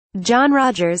John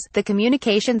Rogers, the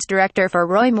communications director for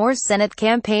Roy Moore's Senate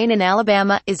campaign in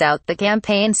Alabama, is out, the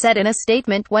campaign said in a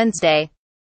statement Wednesday.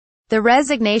 The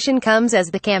resignation comes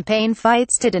as the campaign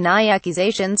fights to deny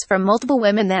accusations from multiple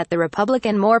women that the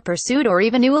Republican Moore pursued or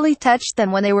even ually touched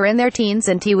them when they were in their teens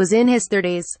and he was in his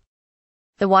 30s.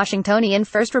 The Washingtonian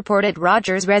first reported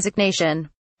Rogers' resignation.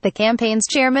 The campaign's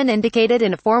chairman indicated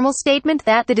in a formal statement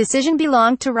that the decision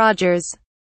belonged to Rogers.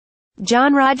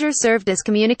 John Rogers served as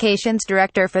communications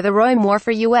director for the Roy Moore for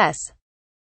U.S.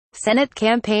 Senate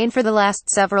campaign for the last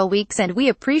several weeks, and we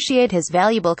appreciate his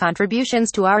valuable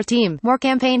contributions to our team, Moore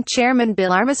campaign chairman Bill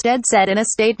Armistead said in a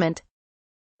statement.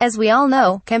 As we all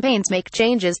know, campaigns make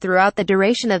changes throughout the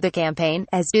duration of the campaign,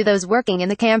 as do those working in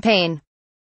the campaign.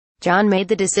 John made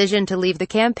the decision to leave the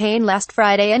campaign last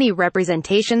Friday. Any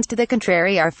representations to the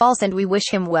contrary are false and we wish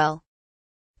him well.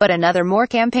 But another Moore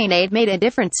campaign aide made a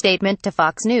different statement to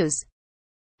Fox News.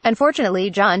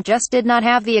 Unfortunately, John just did not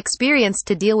have the experience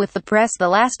to deal with the press the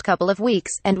last couple of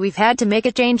weeks, and we've had to make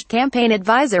a change, campaign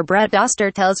advisor Brad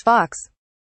Doster tells Fox.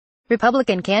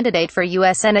 Republican candidate for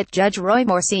U.S. Senate Judge Roy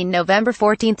Moore seen November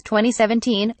 14,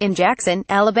 2017, in Jackson,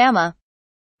 Alabama.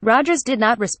 Rogers did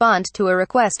not respond to a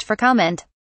request for comment.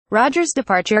 Rogers'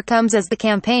 departure comes as the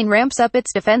campaign ramps up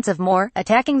its defense of Moore,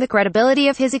 attacking the credibility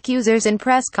of his accusers in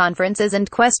press conferences and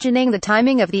questioning the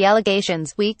timing of the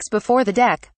allegations, weeks before the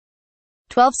Dec.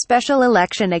 12 special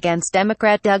election against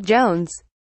Democrat Doug Jones.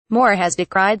 Moore has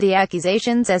decried the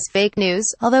accusations as fake news,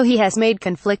 although he has made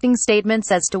conflicting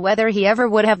statements as to whether he ever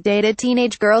would have dated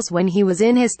teenage girls when he was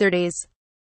in his 30s.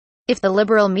 If the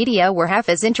liberal media were half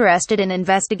as interested in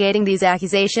investigating these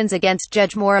accusations against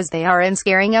Judge Moore as they are in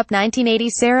scaring up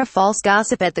 1980s Sarah false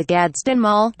gossip at the Gadsden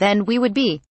Mall, then we would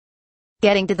be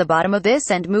getting to the bottom of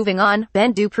this and moving on,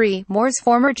 Ben Dupree, Moore's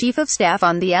former chief of staff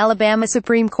on the Alabama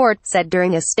Supreme Court, said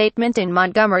during a statement in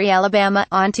Montgomery, Alabama,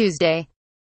 on Tuesday.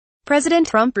 President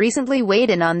Trump recently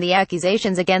weighed in on the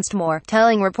accusations against Moore,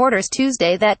 telling reporters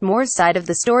Tuesday that Moore's side of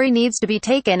the story needs to be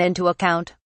taken into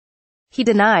account. He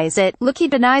denies it. Look, he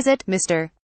denies it, Mr.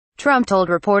 Trump told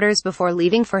reporters before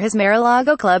leaving for his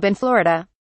Mar-a-Lago club in Florida.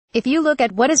 If you look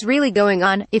at what is really going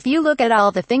on, if you look at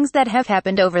all the things that have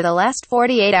happened over the last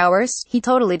 48 hours, he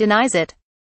totally denies it.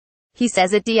 He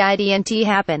says it didn't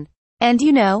happen. And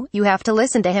you have to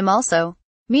listen to him also.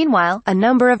 Meanwhile, a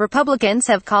number of Republicans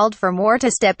have called for Moore to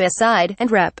step aside,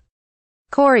 and Rep.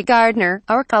 Cory Gardner,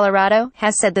 our Colorado,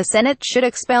 has said the Senate should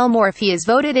expel Moore if he is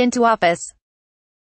voted into office.